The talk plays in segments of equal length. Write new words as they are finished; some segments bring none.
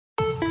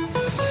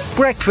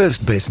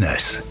Breakfast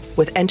Business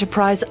with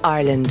Enterprise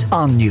Ireland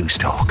on News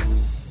Talk.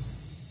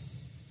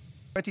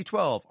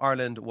 2012,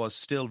 Ireland was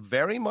still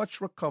very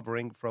much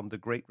recovering from the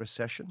Great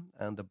Recession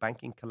and the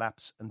banking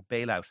collapse and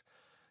bailout.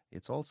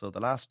 It's also the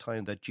last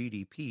time that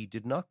GDP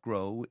did not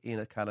grow in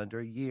a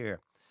calendar year.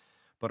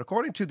 But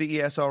according to the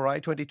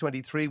ESRI,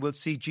 2023 will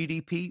see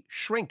GDP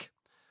shrink.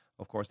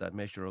 Of course, that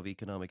measure of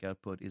economic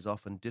output is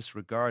often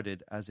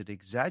disregarded as it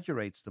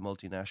exaggerates the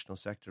multinational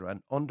sector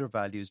and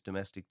undervalues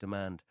domestic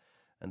demand.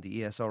 And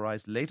the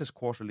ESRI's latest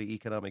quarterly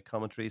economic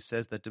commentary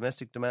says that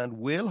domestic demand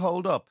will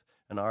hold up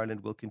and Ireland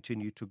will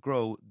continue to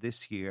grow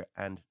this year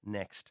and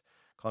next.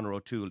 Conor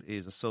O'Toole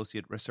is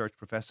Associate Research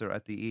Professor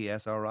at the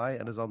ESRI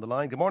and is on the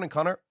line. Good morning,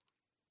 Conor.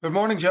 Good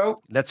morning,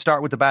 Joe. Let's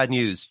start with the bad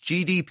news.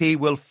 GDP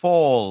will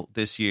fall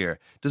this year.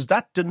 Does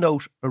that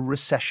denote a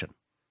recession?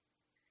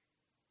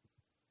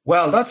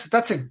 Well,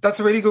 that's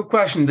a really good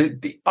question.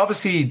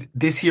 Obviously,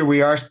 this year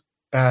we are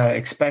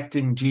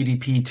expecting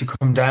GDP to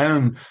come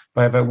down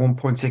by about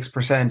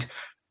 1.6%.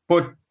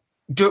 But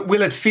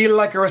will it feel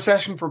like a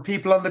recession for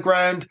people on the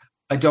ground?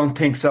 I don't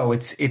think so.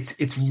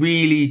 It's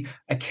really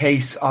a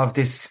case of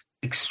this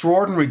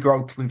extraordinary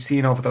growth we've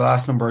seen over the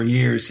last number of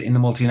years in the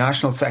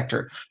multinational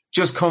sector,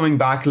 just coming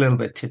back a little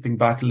bit, tipping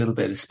back a little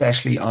bit,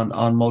 especially on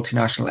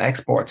multinational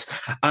exports.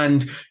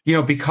 And,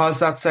 because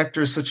that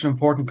sector is such an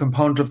important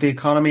component of the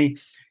economy,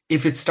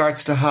 if it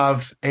starts to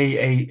have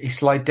a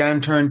slight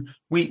downturn,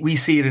 we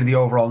see it in the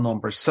overall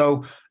numbers.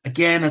 So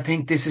again, I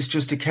think this is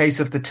just a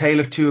case of the tale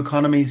of two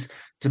economies.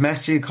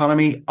 Domestic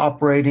economy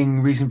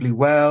operating reasonably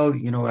well,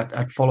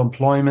 at full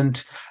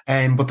employment,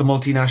 but the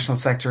multinational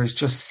sector is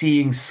just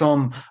seeing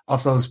some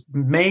of those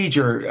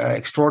major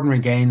extraordinary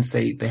gains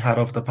they had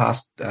over the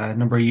past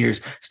number of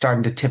years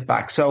starting to tip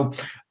back. So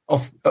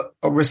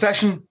a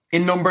recession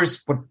in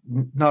numbers, but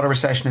not a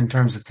recession in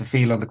terms of the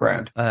feel on the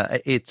ground.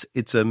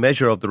 It's a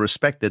measure of the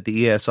respect that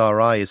the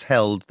ESRI is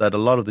held, that a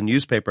lot of the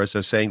newspapers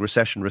are saying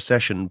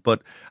recession.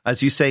 But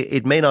as you say,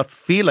 it may not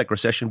feel like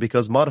recession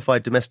because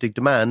modified domestic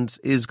demand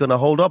is going to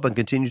hold up and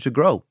continue to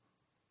grow.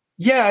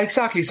 Yeah,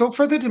 exactly. So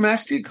for the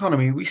domestic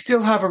economy, we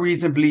still have a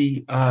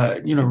reasonably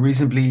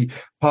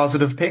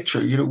positive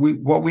picture.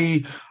 What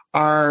we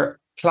are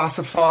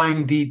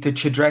classifying the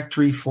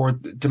trajectory for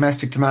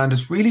domestic demand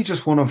is really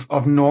just one of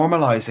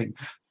normalizing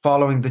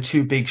following the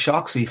two big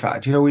shocks we've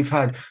had. We've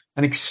had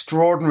an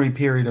extraordinary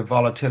period of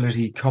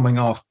volatility coming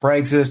off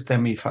Brexit.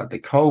 Then we've had the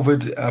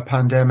COVID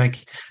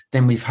pandemic.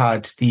 Then we've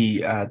had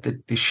the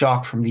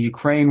shock from the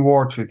Ukraine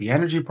war through the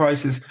energy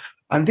prices.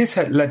 And this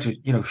had led to,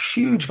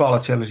 huge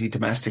volatility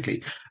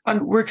domestically.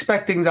 And we're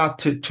expecting that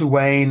to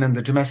wane and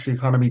the domestic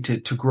economy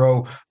to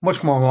grow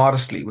much more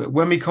modestly.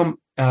 When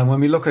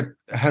we look at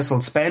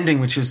household spending,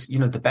 which is,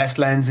 the best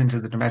lens into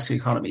the domestic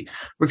economy,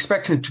 we're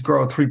expecting it to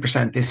grow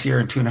 3% this year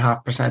and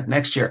 2.5%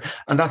 next year.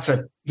 And that's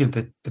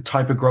the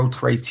type of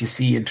growth rates you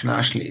see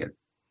internationally.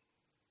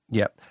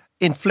 Yeah.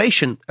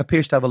 Inflation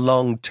appears to have a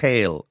long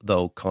tail,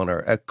 though,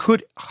 Conor.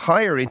 Could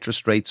higher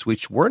interest rates,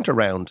 which weren't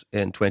around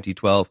in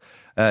 2012,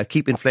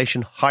 keep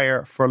inflation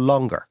higher for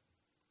longer?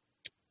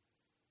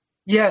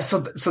 Yeah, so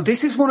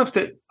this is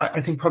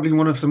probably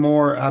one of the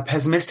more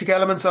pessimistic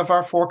elements of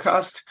our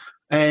forecast.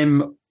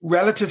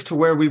 Relative to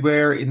where we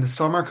were in the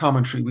summer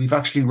commentary, we've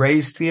actually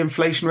raised the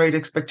inflation rate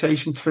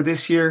expectations for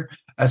this year.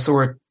 So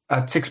we're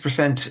at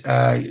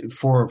 6%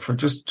 for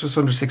just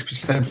under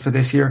 6% for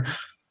this year.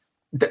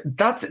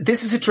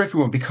 This is a tricky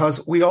one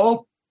because we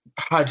all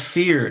had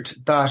feared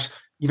that,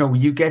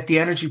 you get the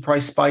energy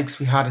price spikes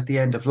we had at the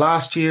end of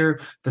last year,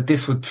 that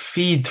this would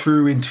feed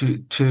through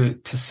into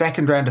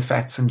second round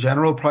effects and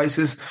general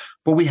prices,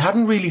 but we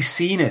hadn't really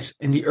seen it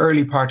in the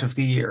early part of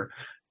the year.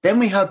 Then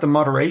we had the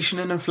moderation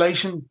in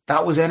inflation.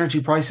 That was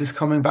energy prices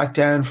coming back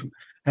down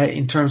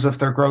in terms of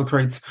their growth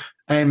rates.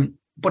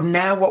 But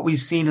now what we've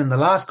seen in the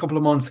last couple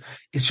of months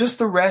is just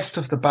the rest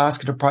of the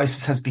basket of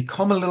prices has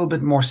become a little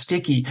bit more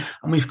sticky.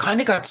 And we've kind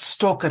of got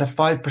stuck at a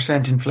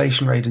 5%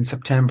 inflation rate in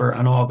September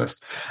and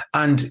August.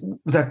 And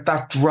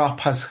that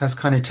drop has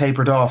kind of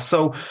tapered off.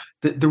 So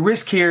the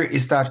risk here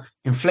is that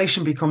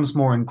inflation becomes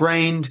more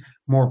ingrained,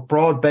 more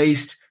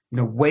broad-based,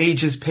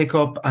 wages pick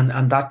up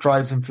and that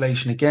drives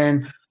inflation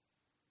again.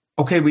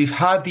 Okay, we've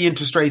had the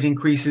interest rate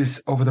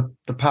increases over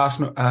the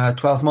past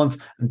 12 months,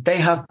 and they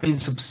have been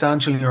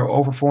substantially or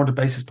over 400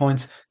 basis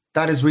points.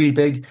 That is really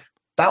big.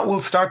 That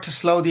will start to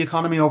slow the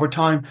economy over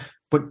time,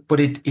 but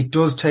it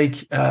does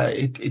take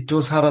it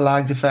does have a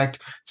lagged effect.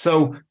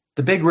 So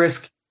the big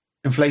risk,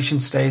 inflation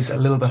stays a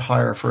little bit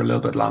higher for a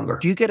little bit longer.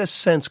 Do you get a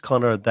sense,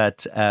 Conor,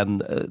 that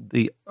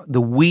the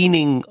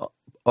weaning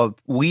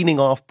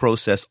off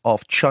process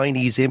of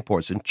Chinese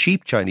imports and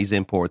cheap Chinese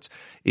imports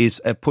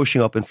is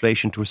pushing up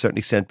inflation to a certain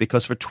extent?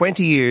 Because for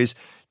 20 years,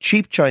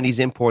 cheap Chinese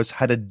imports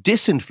had a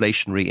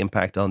disinflationary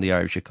impact on the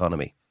Irish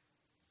economy.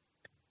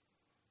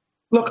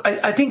 Look,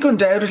 I think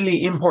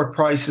undoubtedly import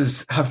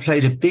prices have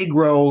played a big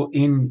role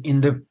in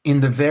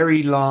the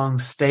very long,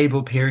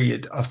 stable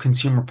period of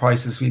consumer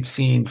prices we've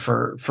seen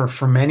for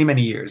many,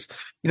 many years.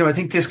 I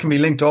think this can be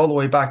linked all the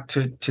way back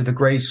to the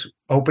great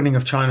opening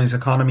of China's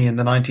economy in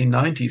the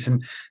 1990s.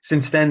 And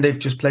since then, they've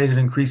just played an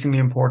increasingly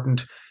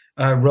important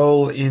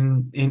role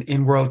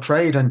in world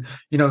trade. And,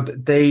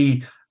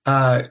 they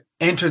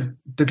entered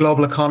the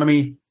global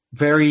economy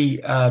very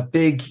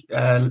big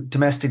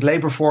domestic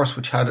labor force,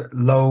 which had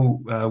low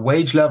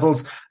wage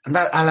levels, and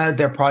that allowed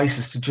their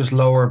prices to just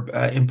lower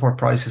import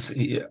prices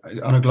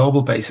on a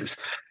global basis.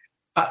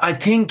 I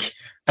think,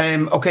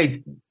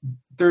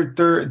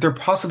 there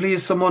possibly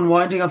is some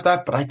unwinding of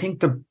that, but I think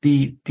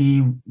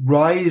the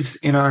rise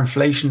in our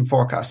inflation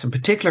forecast, in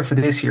particular for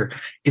this year,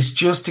 is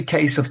just a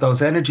case of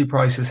those energy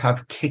prices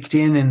have kicked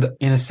in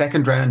a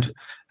second round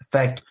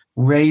effect,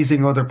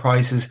 raising other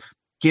prices,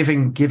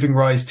 giving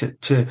rise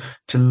to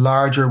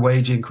larger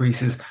wage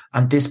increases,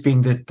 and this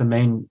being the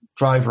main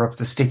driver of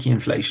the sticky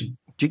inflation.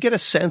 Do you get a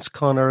sense,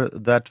 Conor,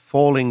 that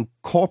falling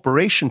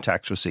corporation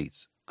tax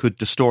receipts could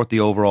distort the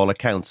overall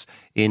accounts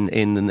in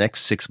the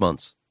next 6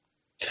 months?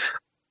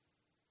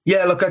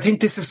 Yeah, look, I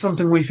think this is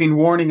something we've been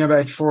warning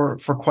about for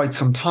quite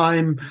some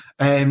time.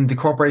 The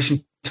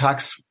corporation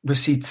tax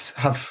receipts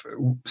have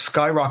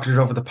skyrocketed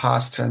over the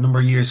past number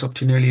of years, up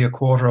to nearly a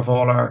quarter of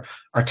all our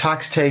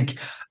tax take.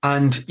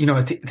 And,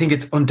 I think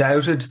it's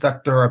undoubted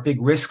that there are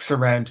big risks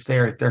around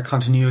their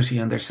continuity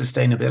and their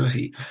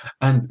sustainability.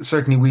 And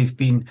certainly we've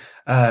been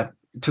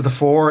to the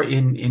fore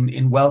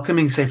in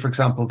welcoming, say, for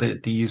example, the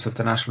use of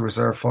the National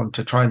Reserve Fund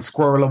to try and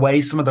squirrel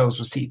away some of those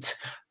receipts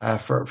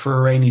for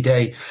a rainy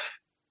day.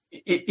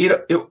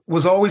 It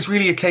was always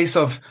really a case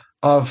of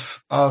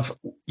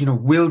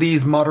will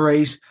these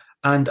moderate?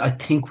 And I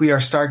think we are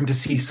starting to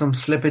see some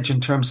slippage in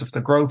terms of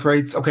the growth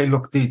rates. Okay,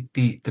 look,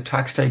 the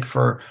tax take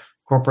for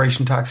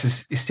corporation tax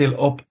is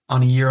still up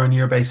on a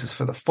year-on-year basis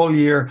for the full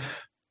year,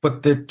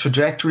 but the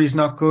trajectory is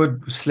not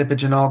good.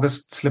 Slippage in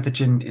August,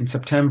 slippage in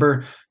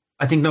September.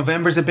 I think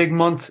November is a big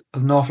month.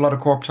 An awful lot of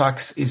corp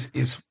tax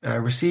is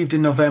received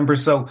in November,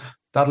 so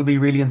that'll be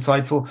really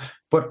insightful.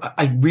 But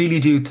I really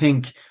do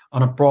think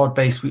on a broad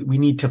base, we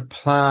need to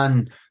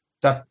plan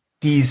that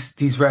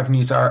these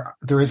revenues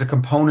there is a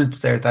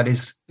component there that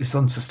is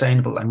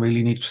unsustainable and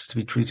really needs to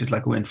be treated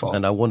like a windfall.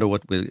 And I wonder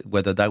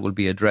whether that will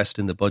be addressed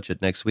in the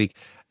budget next week.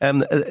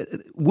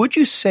 Would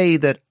you say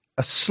that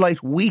a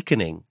slight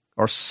weakening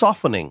or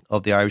softening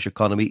of the Irish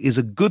economy is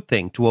a good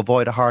thing to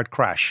avoid a hard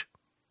crash?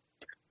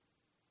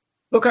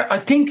 Look, I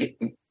think,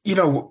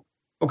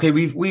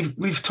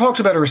 we've talked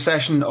about a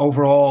recession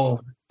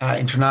overall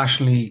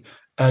internationally,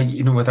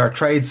 with our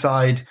trade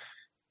side.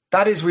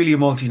 That is really a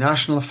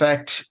multinational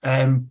effect.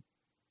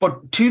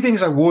 But two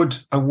things I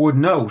would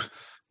note.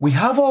 We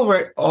have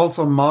already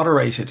also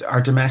moderated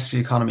our domestic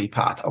economy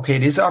path. Okay,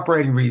 it is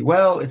operating really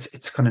well.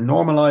 It's kind of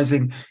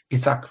normalizing.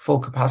 It's at full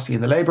capacity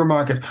in the labour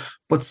market.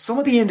 But some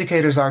of the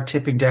indicators are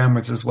tipping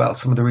downwards as well.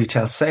 Some of the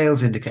retail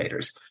sales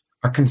indicators,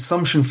 our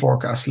consumption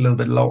forecasts a little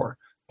bit lower.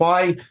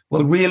 Why?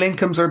 Well, real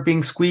incomes are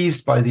being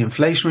squeezed by the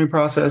inflationary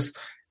process.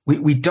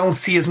 We don't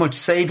see as much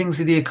savings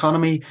in the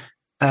economy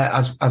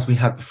as we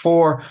had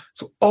before.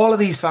 So all of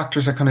these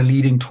factors are kind of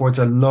leading towards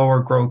a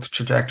lower growth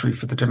trajectory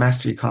for the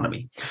domestic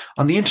economy.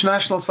 On the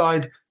international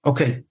side,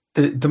 okay,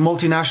 the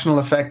multinational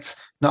effects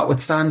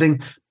notwithstanding,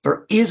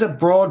 there is a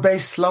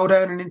broad-based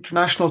slowdown in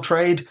international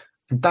trade,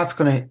 and that's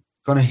going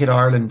to hit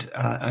Ireland,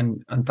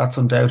 and that's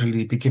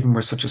undoubtedly given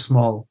we're such a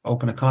small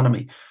open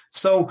economy.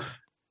 So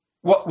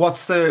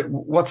what's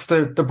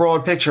the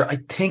broad picture? I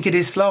think it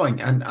is slowing,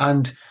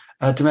 and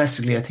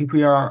domestically, I think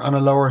we are on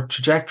a lower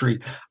trajectory.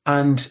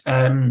 And,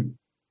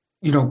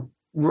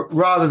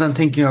 rather than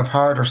thinking of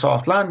hard or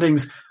soft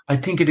landings, I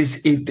think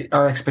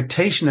our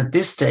expectation at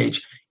this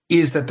stage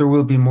is that there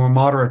will be more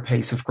moderate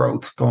pace of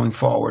growth going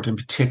forward, in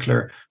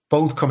particular,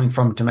 both coming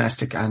from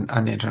domestic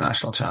and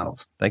international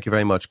channels. Thank you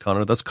very much,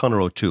 Conor. That's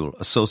Conor O'Toole,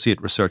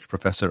 Associate Research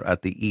Professor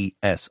at the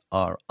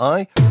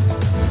ESRI.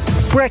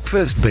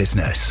 Breakfast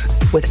Business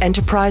with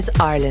Enterprise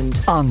Ireland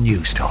on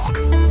News Talk.